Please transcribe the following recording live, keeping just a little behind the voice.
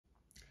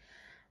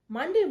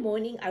Monday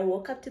morning, I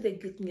woke up to the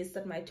good news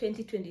that my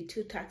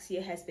 2022 tax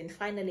year has been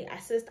finally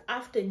assessed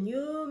after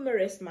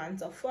numerous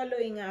months of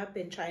following up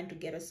and trying to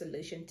get a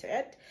solution to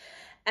it.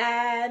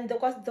 And there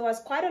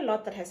was quite a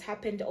lot that has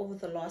happened over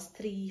the last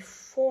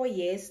 3-4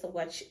 years,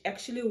 which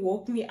actually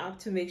woke me up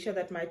to make sure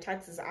that my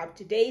taxes are up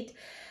to date.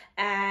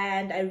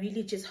 And I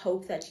really just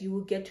hope that you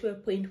will get to a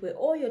point where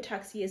all your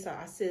tax years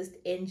are assessed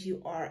and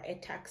you are a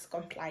tax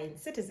compliant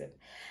citizen.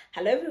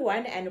 Hello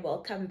everyone and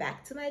welcome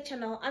back to my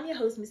channel. I'm your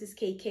host Mrs.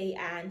 KK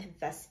and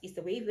this is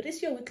The Wave. It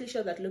is your weekly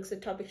show that looks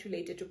at topics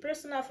related to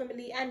personal,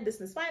 family and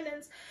business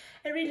finance.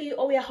 And really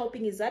all we are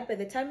hoping is that by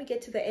the time we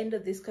get to the end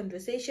of this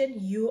conversation,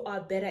 you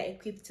are better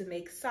equipped to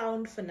make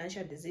sound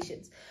financial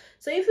decisions.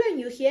 So if you're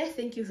new here,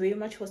 thank you very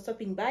much for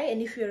stopping by.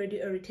 And if you're already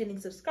a returning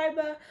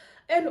subscriber,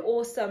 an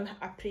awesome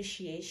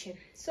appreciation.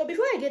 So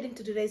before I get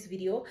into today's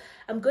video,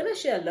 I'm going to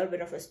share a little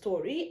bit of a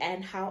story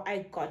and how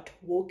I got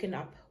woken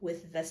up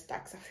with this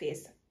tax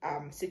affairs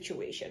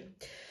situation.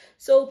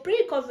 So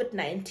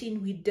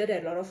pre-COVID-19, we did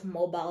a lot of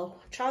mobile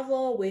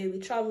travel where we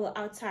travel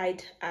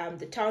outside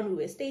the town we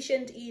were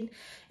stationed in,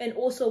 and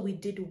also we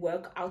did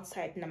work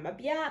outside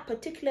Namibia.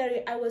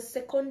 Particularly, I was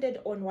seconded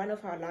on one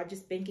of our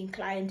largest banking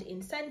clients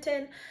in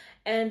Sandton,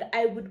 and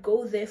I would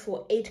go there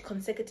for 8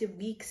 consecutive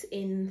weeks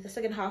in the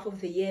second half of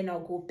the year, and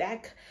I'll go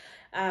back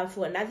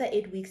for another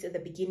 8 weeks at the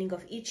beginning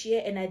of each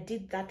year. And I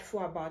did that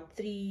for about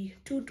 2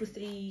 to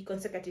 3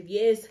 consecutive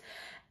years.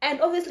 And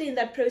obviously in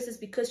that process,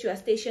 because you are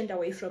stationed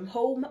away from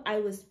home, I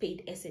was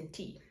paid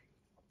S&T.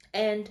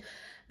 And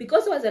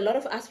because there was a lot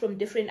of us from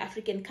different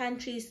African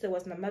countries, there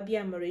was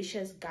Namibia,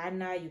 Mauritius,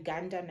 Ghana,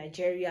 Uganda,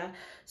 Nigeria.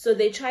 So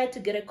they tried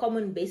to get a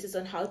common basis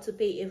on how to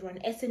pay everyone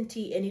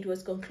S&T, and it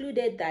was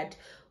concluded that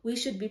we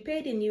should be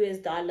paid in US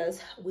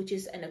dollars, which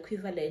is an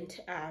equivalent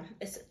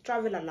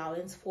travel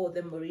allowance for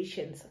the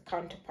Mauritians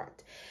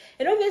counterpart.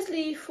 And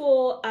obviously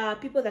for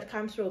people that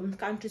comes from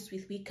countries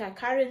with weaker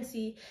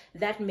currency,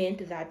 that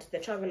meant that the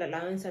travel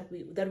allowance that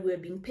we were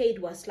being paid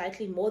was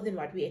slightly more than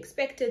what we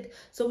expected.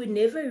 So we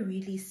never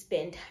really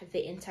spent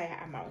the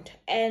entire amount.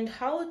 And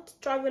how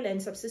travel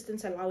and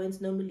subsistence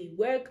allowance normally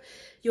work,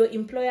 your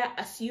employer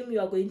assume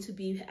you are going to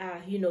be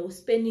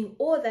spending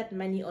all that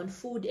money on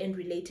food and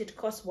related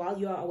costs while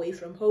you are away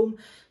from home,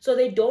 so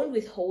they don't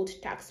withhold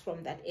tax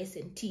from that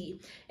S&T.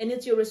 And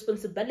it's your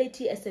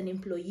responsibility as an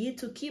employee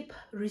to keep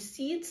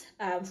receipts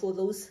for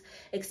those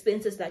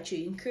expenses that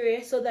you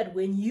incur, so that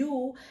when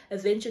you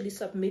eventually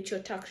submit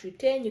your tax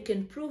return, you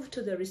can prove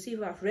to the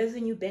receiver of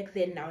revenue, back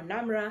then now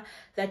NAMRA,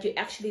 that you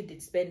actually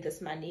did spend this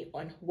money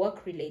on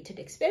work-related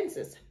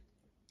expenses.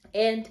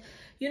 And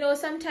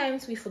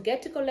sometimes we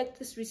forget to collect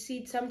this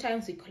receipt.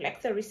 Sometimes we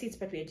collect the receipts,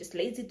 but we are just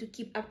lazy to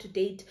keep up to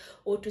date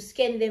or to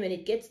scan them. And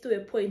it gets to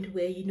a point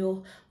where,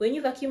 when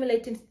you've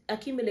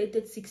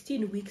accumulated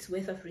 16 weeks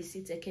worth of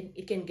receipts,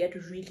 it can get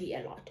really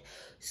a lot.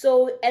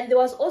 So, and there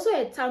was also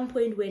at some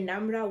point where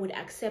NAMRA would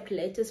accept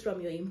letters from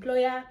your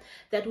employer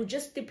that would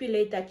just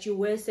stipulate that you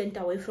were sent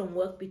away from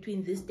work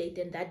between this date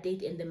and that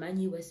date, and the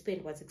money you were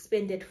spent was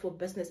expended for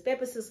business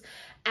purposes,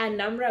 and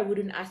NAMRA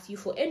wouldn't ask you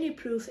for any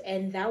proof.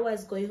 And that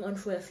was going on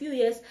for a few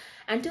years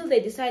until they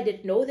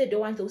decided, no, they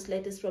don't want those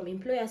letters from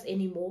employers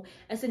anymore.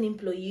 As an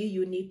employee,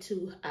 you need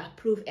to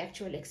prove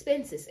actual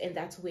expenses, and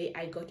that's where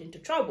I got into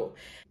trouble.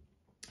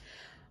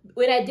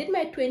 When I did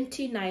my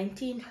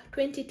 2019,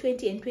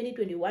 2020 and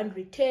 2021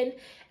 return,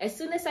 as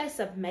soon as I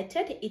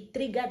submitted, it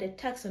triggered a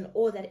tax on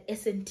all that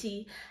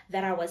S&T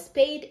that I was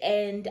paid,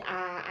 and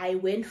I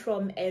went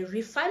from a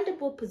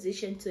refundable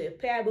position to a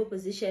payable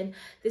position.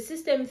 The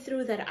system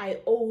threw that I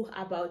owe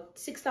about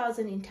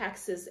 6,000 in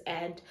taxes,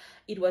 and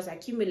it was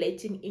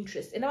accumulating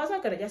interest, and I was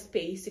not going to just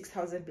pay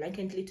 6,000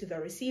 blanketly to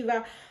the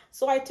receiver.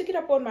 So I took it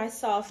upon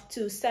myself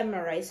to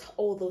summarize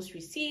all those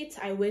receipts.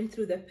 I went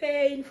through the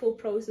painful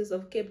process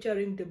of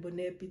capturing the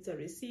Bonet pizza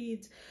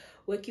receipts,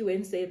 Worky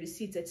Wednesday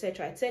receipts,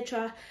 etc.,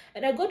 etc.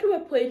 And I got to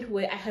a point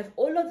where I have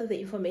all of the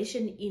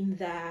information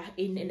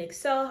in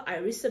Excel. I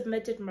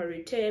resubmitted my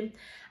return.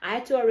 I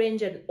had to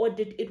arrange an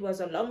audit. It was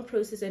a long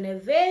process, and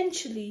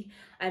eventually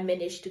I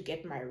managed to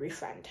get my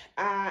refund.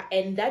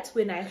 And that's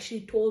when I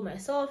actually told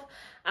myself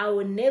I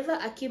will never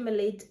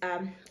accumulate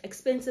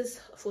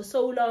expenses for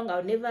so long.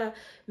 I'll never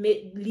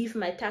leave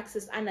my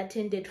taxes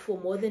unattended for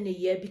more than a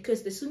year,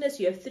 because as soon as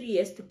you have 3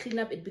 years to clean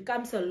up, it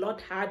becomes a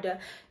lot harder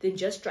than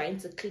just trying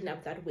to clean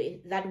up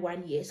that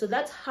 1 year. So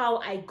that's how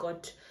I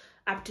got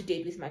up to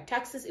date with my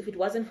taxes. If it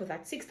wasn't for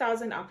that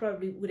 6,000, I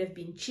probably would have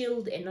been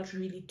chilled and not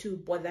really too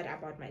bothered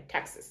about my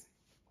taxes.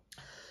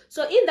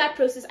 So in that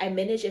process, I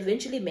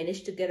eventually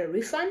managed to get a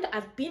refund.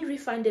 I've been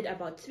refunded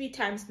about 3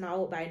 times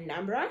now by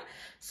NAMRA.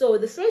 So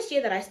the first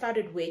year that I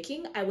started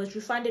working, I was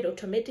refunded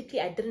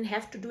automatically. I didn't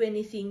have to do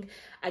anything.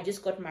 I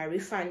just got my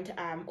refund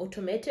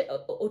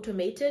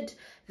automated.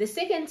 The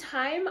second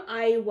time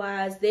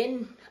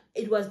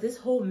it was this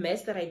whole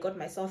mess that I got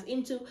myself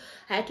into.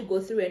 I had to go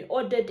through an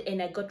audit,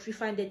 and I got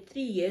refunded 3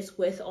 years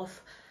worth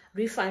of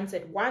refunds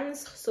at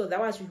once. So that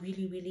was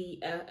really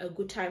a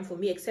good time for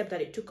me, except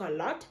that it took a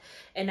lot.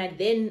 And I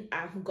then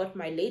got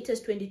my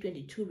latest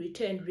 2022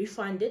 return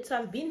refunded. So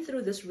I've been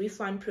through this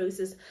refund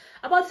process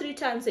about 3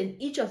 times,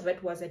 and each of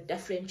it was a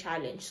different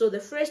challenge. So the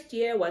first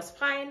year was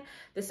fine.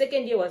 The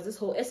second year was this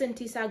whole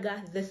S&T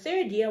saga. The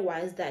third year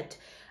was that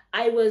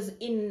I was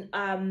in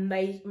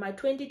my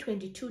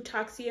 2022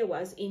 tax year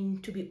was in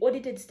to be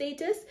audited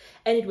status,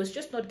 and it was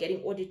just not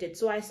getting audited.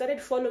 So I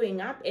started following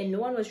up and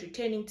no one was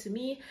returning to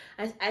me.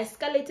 I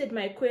escalated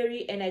my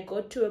query, and I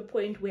got to a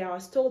point where I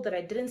was told that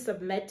I didn't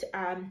submit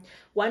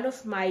one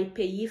of my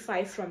payee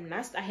 5 from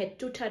NAST. I had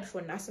tutored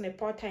for NAST on a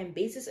part-time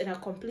basis, and I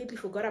completely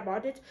forgot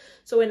about it.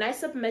 So when I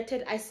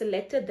submitted, I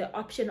selected the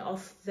option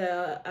of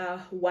the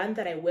one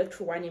that I worked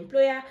for one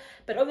employer,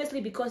 but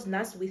obviously because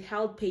NAST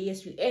withheld pay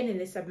as you earn and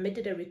they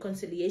submitted a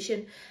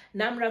reconciliation,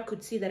 NAMRA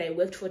could see that I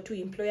worked for 2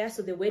 employers,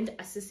 so they weren't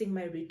assessing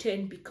my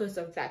return because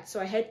of that. So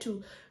I had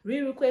to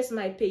re-request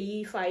my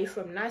payee 5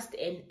 from NAST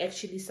and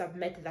actually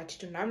submit that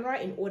to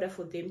NAMRA in order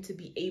for them to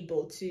be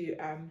able to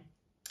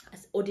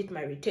audit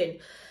my return.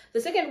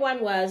 The second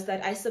one was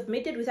that I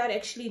submitted without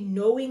actually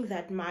knowing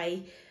that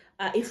my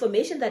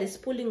information that is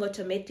pulling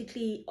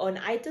automatically on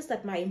ITAS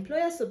that my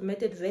employer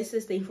submitted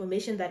versus the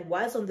information that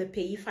was on the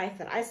payee 5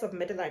 that I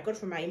submitted, that I got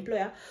from my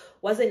employer,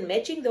 wasn't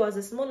matching. There was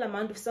a small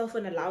amount of cell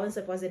phone allowance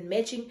that wasn't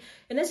matching,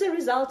 and as a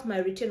result my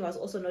return was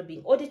also not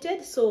being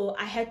audited. So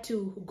I had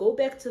to go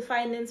back to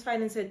finance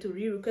had to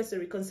re-request a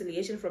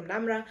reconciliation from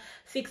NAMRA,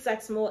 fix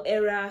that small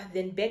error,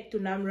 then back to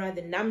NAMRA,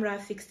 then NAMRA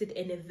fixed it,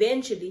 and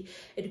eventually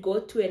it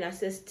got to an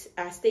assessed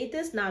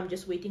status. Now I'm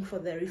just waiting for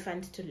the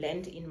refund to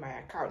land in my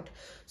account.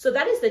 So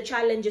that is the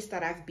challenges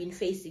that I've been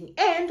facing.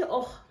 And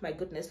oh my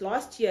goodness,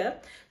 last year,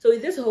 so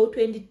with this whole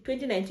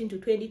 2019 to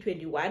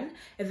 2021,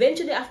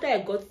 eventually after I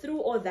got through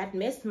all that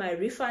mess, my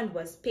refund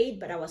was paid,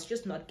 but I was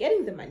just not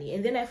getting the money.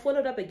 And then I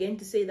followed up again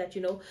to say that,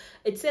 you know,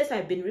 it says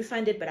I've been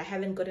refunded, but I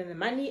haven't gotten the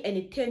money. And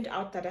it turned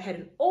out that I had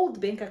an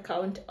old bank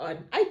account on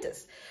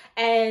ITAS,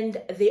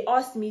 and they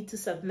asked me to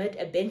submit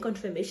a bank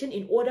confirmation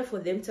in order for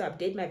them to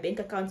update my bank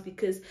accounts,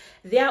 because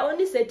there are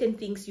only certain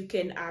things you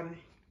can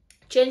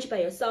change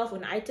by yourself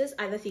on ITAS,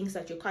 other things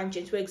that you can't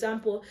change. For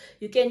example,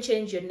 you can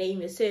change your name,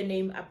 your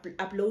surname,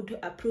 upload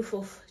a proof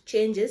of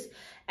changes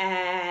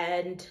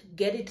and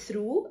get it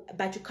through,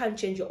 but you can't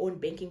change your own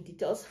banking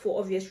details for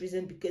obvious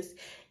reason, because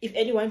if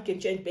anyone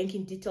can change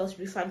banking details,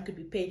 refund could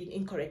be paid in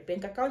incorrect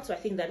bank account. So I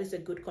think that is a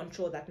good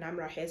control that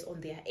NAMRA has on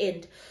their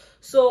end.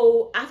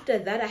 So after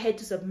that, I had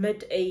to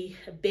submit a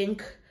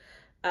bank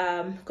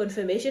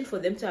confirmation for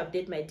them to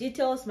update my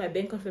details. My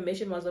bank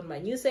confirmation was on my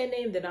new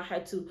surname. Then I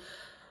had to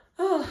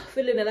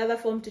fill in another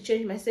form to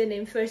change my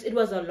surname first. It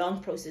was a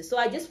long process. So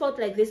I just felt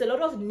like there's a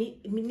lot of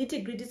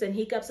nitty-gritties and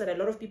hiccups that a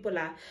lot of people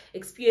are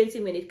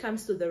experiencing when it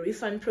comes to the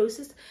refund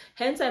process.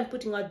 Hence, I'm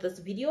putting out this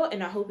video,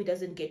 and I hope it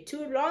doesn't get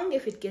too long.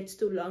 If it gets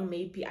too long,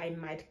 maybe I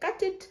might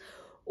cut it,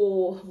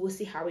 or we'll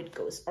see how it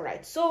goes. All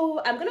right,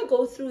 so I'm gonna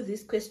go through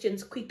these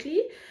questions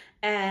quickly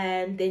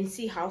and then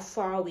see how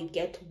far we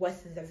get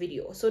with the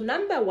video. So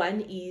number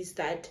one is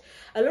that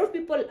a lot of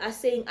people are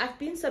saying, I've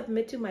been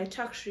submitting my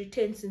tax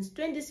return since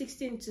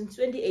 2016, since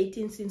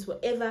 2018, since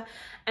whatever,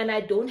 and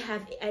I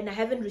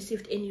haven't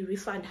received any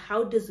refund.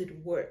 How does it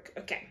work?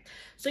 Okay,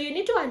 so you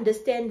need to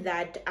understand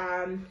that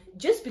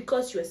just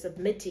because you are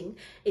submitting,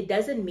 it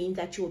doesn't mean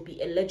that you will be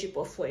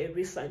eligible for a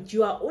refund.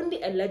 You are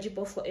only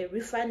eligible for a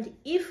refund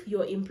if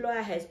your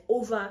employer has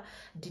over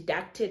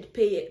deducted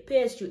pay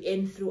as you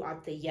earn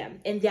throughout the year,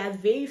 and there are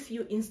very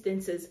few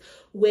instances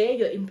where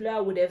your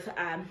employer would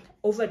have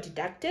over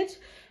deducted.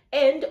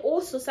 And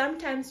also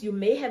sometimes you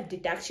may have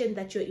deduction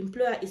that your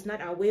employer is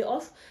not aware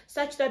of,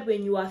 such that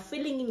when you are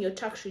filling in your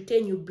tax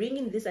return, you bring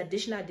in this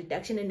additional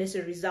deduction, and as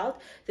a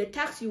result, the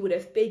tax you would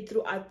have paid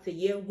throughout the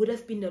year would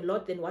have been a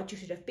lot than what you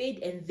should have paid,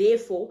 and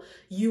therefore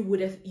you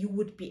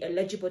would be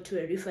eligible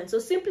to a refund. So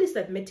simply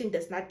submitting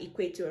does not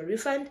equate to a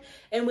refund,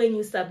 and when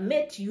you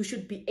submit, you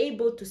should be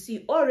able to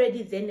see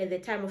already then at the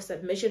time of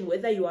submission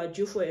whether you are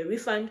due for a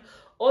refund,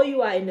 or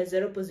you are in a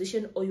zero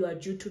position, or you are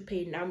due to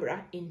pay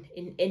NAMRA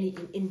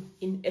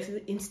in a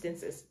few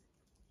instances.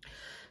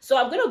 So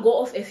I'm gonna go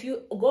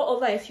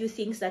over a few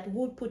things that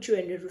would put you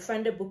in a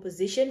refundable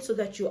position, so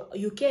that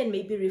you can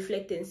maybe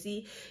reflect and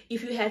see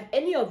if you have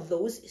any of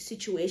those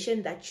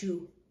situations that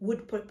you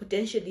would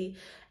potentially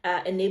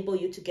enable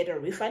you to get a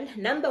refund.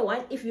 Number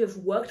one, if you have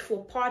worked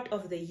for part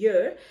of the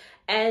year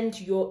and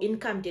your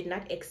income did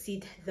not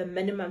exceed the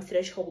minimum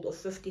threshold of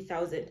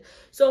 50,000.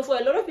 So for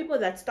a lot of people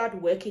that start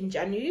work in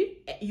January,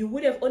 you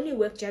would have only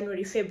worked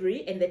January,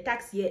 February, and the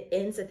tax year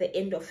ends at the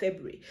end of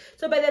February.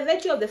 So by the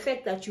virtue of the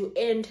fact that you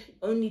earned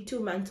only 2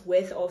 months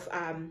worth of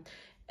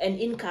an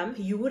income,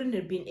 you wouldn't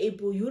have been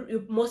able,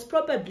 you most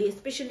probably,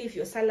 especially if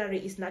your salary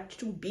is not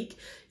too big,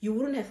 you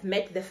wouldn't have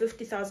met the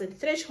 50,000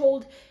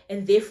 threshold,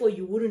 and therefore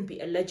you wouldn't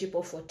be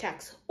eligible for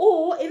tax.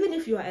 Or even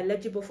if you are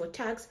eligible for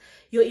tax,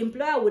 your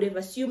employer would have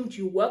assumed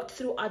you worked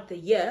throughout the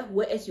year,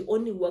 whereas you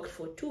only worked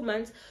for 2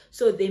 months,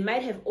 so they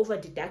might have over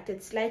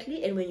deducted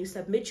slightly, and when you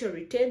submit your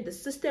return, the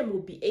system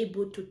will be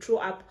able to throw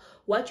up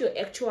what your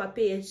actual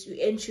pay as you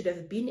earn should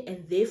have been,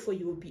 and therefore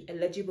you will be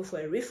eligible for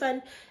a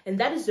refund. And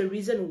that is the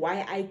reason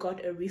why I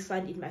got a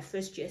refund in my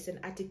first year as an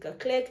article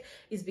clerk,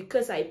 is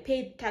because I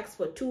paid tax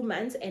for 2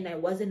 months and I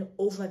wasn't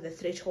over the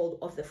threshold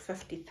of the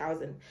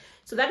 50,000.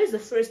 So that is the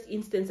first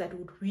instance that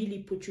would really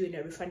put you in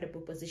a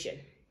refundable position.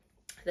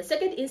 The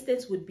second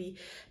instance would be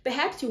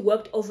perhaps you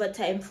worked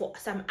overtime for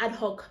some ad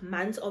hoc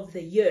months of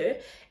the year,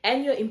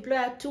 and your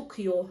employer took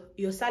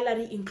your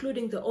salary,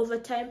 including the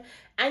overtime,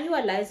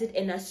 annualize it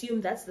and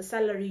assume that's the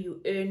salary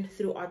you earn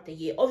throughout the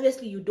year.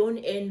 Obviously, you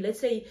don't earn, let's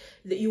say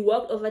that you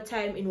worked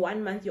overtime in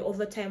 1 month, your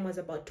overtime was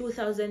about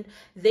 2,000.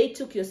 They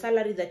took your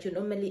salary that you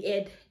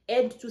normally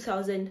add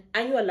 2,000,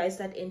 annualize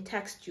that and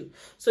taxed you.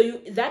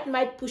 So that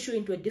might push you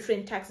into a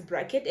different tax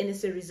bracket, and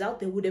as a result,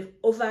 they would have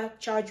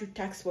overcharged you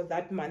tax for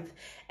that month.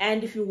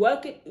 And if you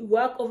work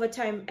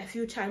overtime a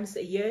few times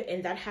a year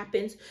and that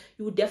happens,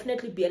 you would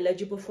definitely be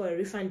eligible for a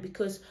refund,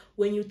 because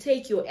when you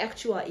take your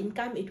actual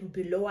income, it will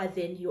be lower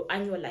than your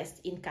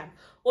annualized income.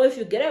 Or if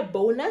you get a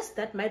bonus,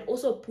 that might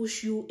also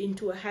push you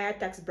into a higher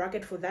tax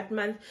bracket for that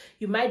month.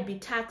 You might be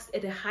taxed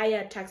at a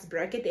higher tax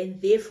bracket,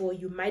 and therefore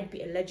you might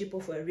be eligible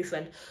for a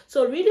refund.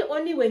 So really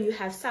only when you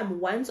have some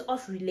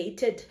once-off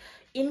related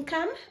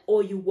income,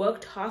 or you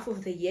worked half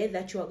of the year,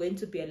 that you are going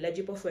to be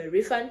eligible for a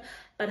refund.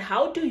 But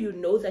how do you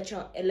know that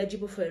you're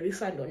eligible for a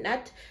refund or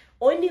not?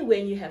 Only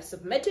when you have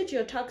submitted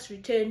your tax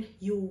return,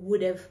 you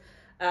would have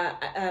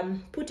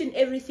put in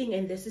everything,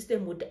 and the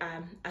system would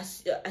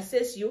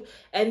assess you,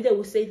 and they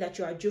will say that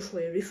you are due for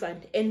a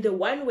refund. And the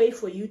one way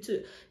for you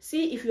to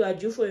see if you are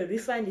due for a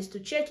refund is to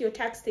check your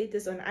tax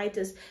status on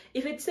ITAS.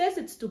 If it says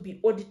it's to be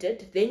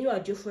audited, then you are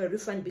due for a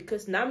refund,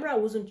 because NAMRA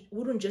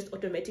wouldn't just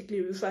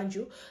automatically refund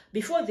you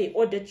before they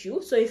audit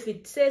you. So if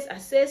it says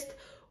assessed,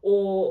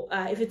 or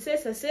if it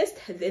says assessed,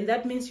 then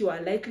that means you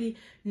are likely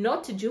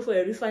not due for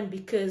a refund,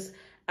 because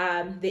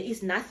there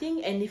is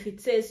nothing. And if it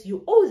says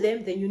you owe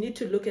them, then you need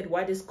to look at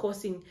what is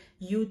causing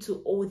you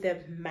to owe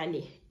them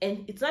money.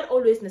 And it's not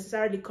always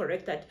necessarily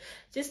correct that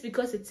just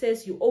because it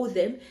says you owe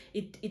them,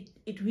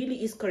 it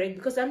really is correct,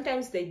 because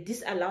sometimes they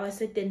disallow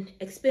certain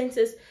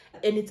expenses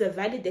and it's a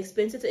valid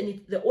expenses,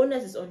 and the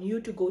onus is on you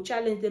to go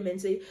challenge them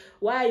and say,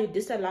 why are you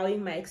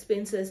disallowing my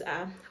expenses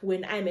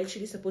when I'm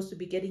actually supposed to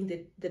be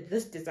getting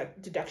this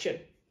deduction?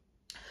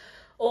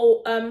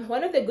 Or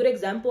one of the good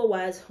example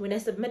was when I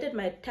submitted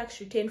my tax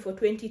return for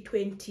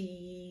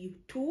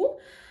 2022.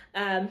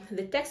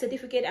 The tax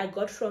certificate I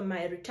got from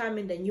my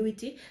retirement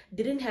annuity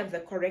didn't have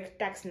the correct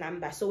tax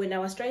number. So when I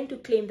was trying to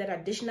claim that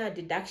additional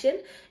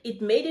deduction,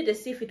 it made it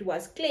as if it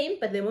was claimed,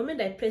 but the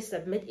moment I pressed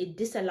submit, it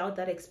disallowed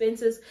that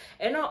expenses.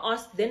 And I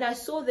asked, then I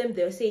saw them,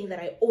 they were saying that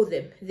I owe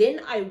them. Then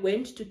I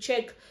went to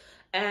check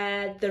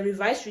the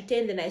revised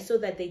return, then I saw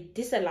that they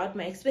disallowed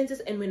my expenses,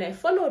 and when I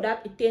followed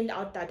up, it turned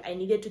out that I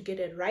needed to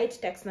get a right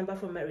tax number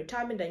from my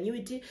retirement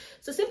annuity.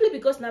 So simply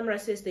because NAMRA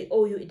says they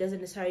owe you, it doesn't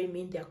necessarily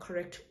mean they're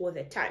correct all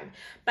the time.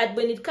 But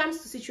when it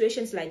comes to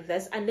situations like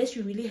this, unless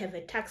you really have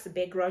a tax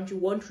background, you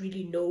won't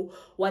really know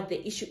what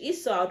the issue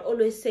is. So I would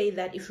always say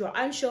that if you're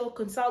unsure,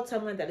 consult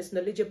someone that is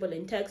knowledgeable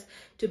in tax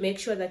to make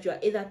sure that you are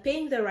either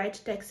paying the right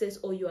taxes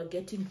or you are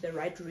getting the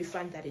right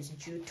refund that is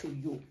due to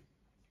you.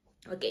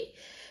 Okay,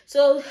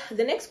 so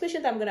the next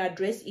question that I'm going to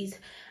address is,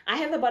 I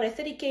have about a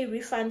 30K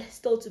refund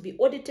still to be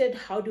audited.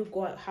 How do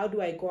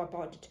I go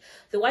about it?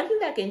 The one thing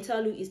that I can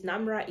tell you is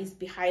NAMRA is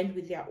behind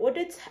with their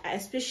audits,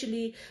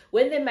 especially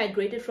when they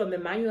migrated from a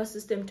manual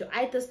system to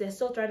ITAS. They're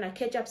still trying to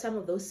catch up some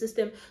of those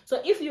systems.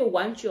 So if you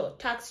want your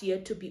tax year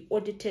to be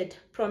audited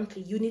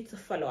promptly, you need to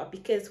follow up,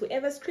 because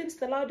whoever screams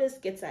the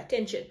loudest gets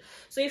attention.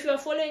 So if you're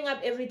following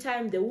up every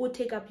time, they will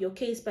take up your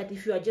case. But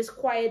if you are just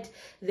quiet,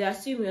 they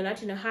assume you're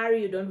not in a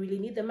hurry, you don't really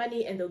need the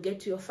money, and they'll get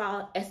to your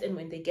file as and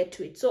when they get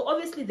to it. So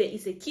obviously there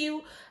is a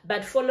queue,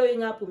 but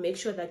following up will make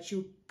sure that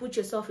you put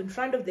yourself in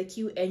front of the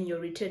queue and your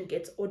return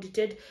gets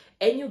audited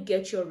and you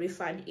get your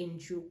refund in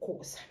due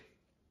course.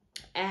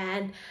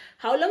 And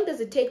how long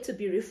does it take to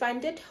be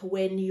refunded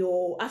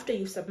after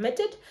you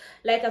submitted?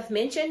 Like I've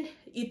mentioned,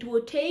 it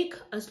will take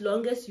as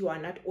long as you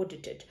are not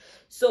audited.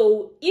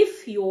 So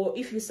if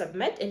you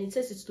submit and it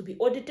says it's to be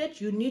audited,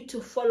 you need to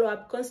follow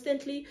up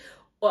constantly,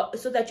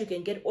 so that you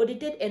can get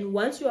audited. And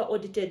once you are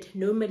audited,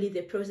 normally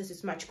the process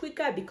is much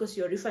quicker, because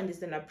your refund is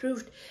then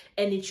approved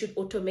and it should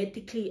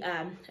automatically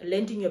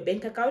land in your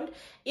bank account.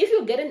 If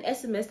you get an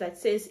SMS that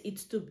says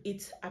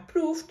it's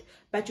approved,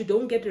 but you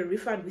don't get a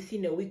refund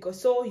within a week or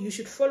so, you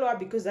should follow up,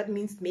 because that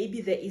means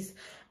maybe there is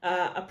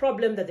a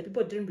problem that the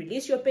people didn't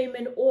release your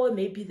payment, or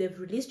maybe they've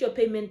released your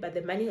payment but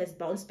the money has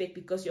bounced back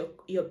because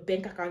your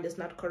bank account is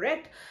not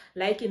correct,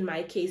 like in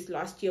my case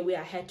last year where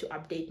I had to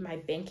update my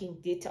banking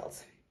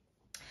details.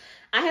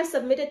 I have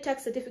submitted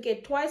tax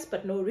certificate twice,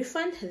 but no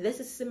refund. This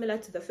is similar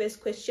to the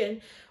first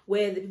question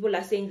where the people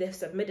are saying they've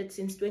submitted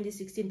since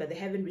 2016, but they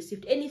haven't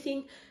received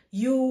anything.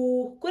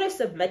 You could have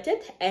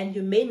submitted and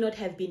you may not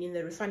have been in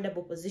the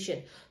refundable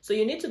position. So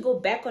you need to go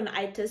back on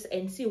ITAS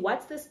and see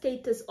what's the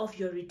status of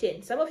your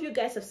return. Some of you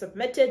guys have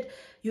submitted,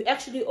 you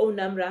actually owe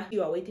NAMRA.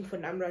 You are waiting for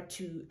NAMRA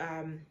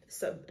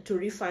to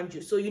refund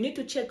you. So you need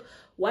to check,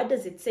 what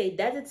does it say?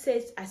 Does it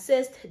say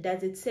assessed?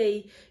 Does it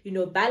say,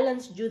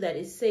 balance due, that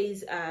it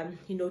says,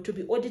 to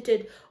be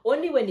audited?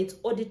 Only when it's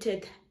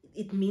audited,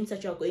 it means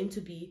that you're going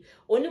to be,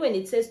 only when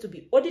it says to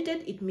be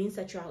audited, it means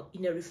that you're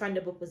in a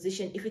refundable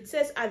position. If it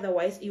says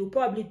otherwise, you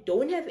probably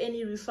don't have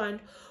any refund,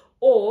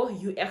 or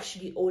you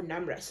actually owe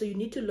NAMRA. So you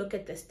need to look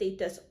at the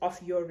status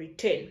of your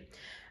return.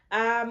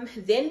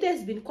 Then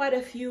there's been quite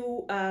a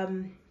few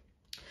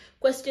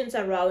questions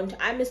around,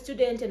 I'm a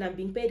student and I'm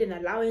being paid an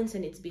allowance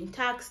and it's being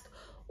taxed,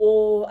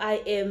 or I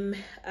am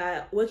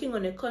working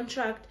on a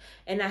contract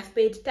and I've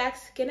paid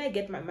tax. Can I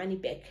get my money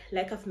back?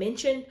 Like I've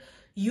mentioned,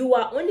 you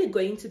are only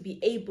going to be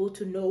able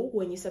to know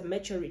when you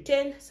submit your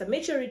return.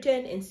 Submit your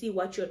return and see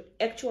what your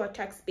actual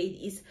tax paid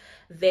is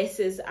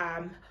versus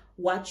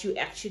what you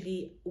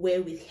actually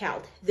were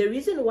withheld. The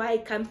reason why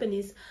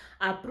companies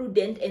are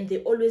prudent and they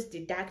always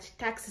deduct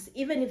taxes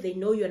even if they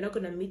know you're not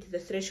going to meet the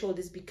threshold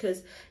is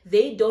because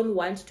they don't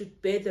want to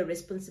bear the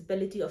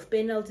responsibility of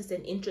penalties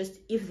and interest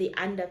if they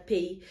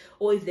underpay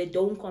or if they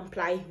don't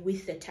comply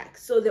with the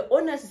tax. So the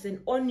onus is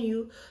on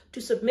you to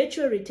submit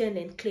your return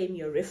and claim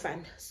your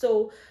refund.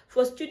 So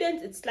for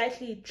students, it's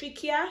slightly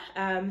trickier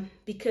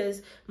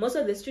because most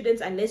of the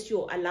students, unless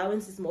your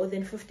allowance is more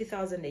than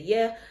 50,000 a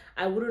year,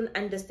 I wouldn't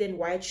understand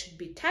why it should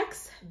be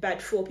taxed.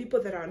 But for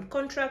people that are on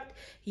contract,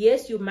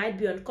 yes, you might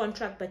be on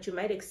contract, but you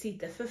might exceed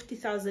the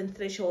 50,000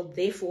 threshold.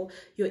 Therefore,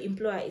 your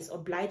employer is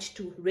obliged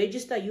to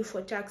register you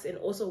for tax and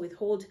also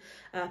withhold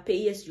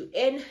pay as you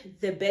earn.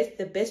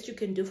 The best you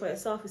can do for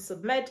yourself is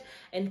submit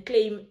and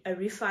claim a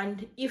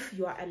refund if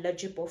you are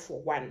eligible for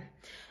one.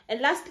 And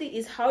lastly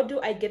is, how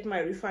do I get my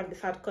refund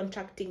without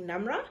contacting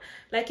NAMRA?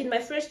 Like in my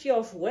first year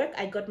of work,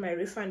 I got my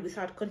refund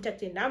without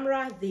contacting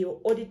NAMRA. They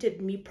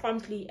audited me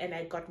promptly and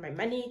I got my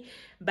money.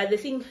 But the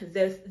thing,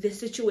 the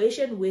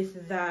situation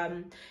with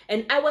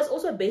and I was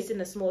also based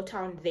in a small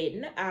town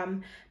then,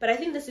 but I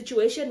think the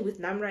situation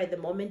with NAMRA at the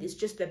moment is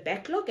just the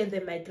backlog and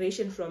the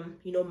migration from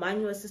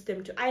manual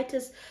system to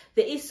ITAS.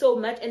 There is so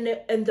much,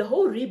 and the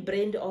whole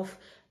rebrand of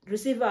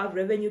receiver of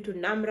revenue to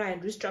NAMRA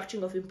and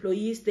restructuring of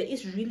employees, there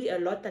is really a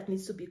lot that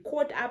needs to be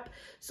caught up.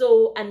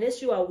 So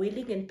unless you are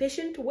willing and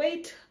patient to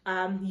wait,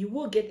 you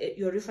will get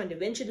your refund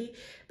eventually.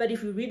 But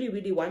if you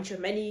really want your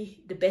money,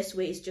 the best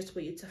way is just for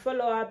you to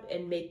follow up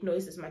and make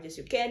noise as much as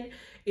you can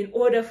in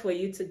order for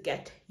you to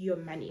get your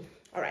money.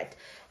 All right,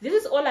 this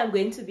is all I'm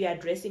going to be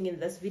addressing in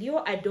this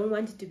video. I don't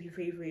want it to be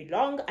very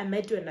long. I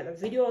might do another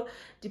video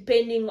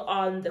depending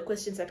on the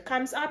questions that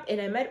comes up,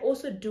 and I might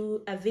also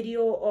do a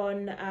video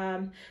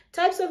on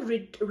types of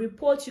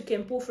reports you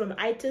can pull from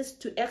ITAS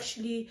to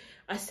actually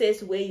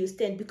assess where you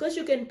stand, because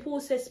you can pull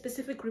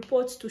specific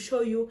reports to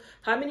show you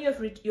how many of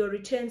your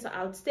returns are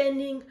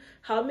outstanding,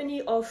 how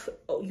many of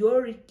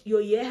your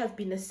year have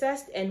been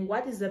assessed, and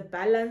what is the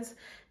balance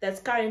that's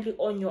currently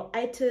on your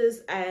ITAS.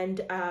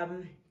 And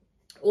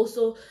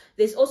also,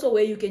 there's also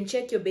where you can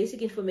check your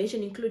basic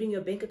information, including your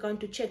bank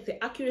account, to check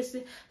the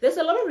accuracy. There's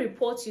a lot of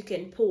reports you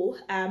can pull.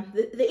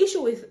 The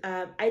issue with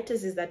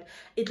ITAS is that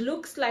it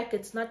looks like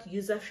it's not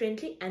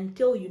user-friendly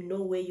until you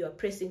know where you're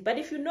pressing. But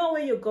if you know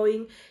where you're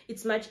going,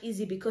 it's much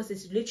easier because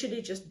it's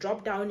literally just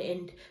drop down.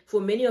 And for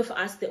many of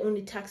us, the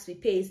only tax we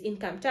pay is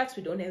income tax.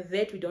 We don't have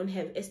VAT, we don't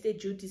have estate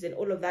duties and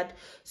all of that.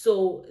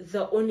 So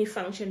the only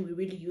function we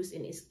really use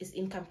is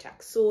income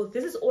tax. So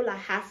this is all I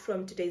have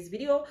from today's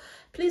video.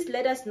 Please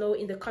let us know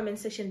in the comment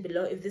section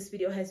below if this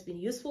video has been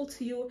useful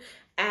to you.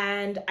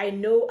 And I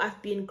know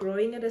I've been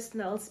growing at a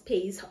snail's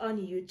pace on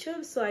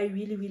YouTube, so I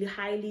really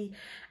highly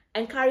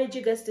encourage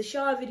you guys to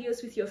share our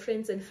videos with your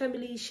friends and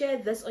family. Share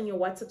this on your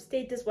WhatsApp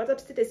status.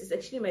 WhatsApp status is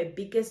actually my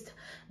biggest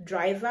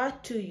driver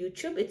to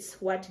YouTube. It's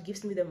what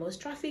gives me the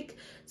most traffic.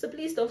 So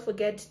please don't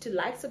forget to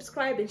like,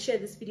 subscribe, and share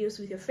these videos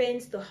with your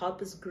friends to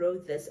help us grow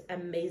this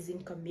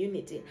amazing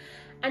community.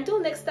 Until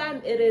next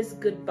time, it is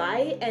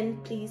goodbye,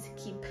 and please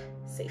keep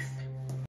safe.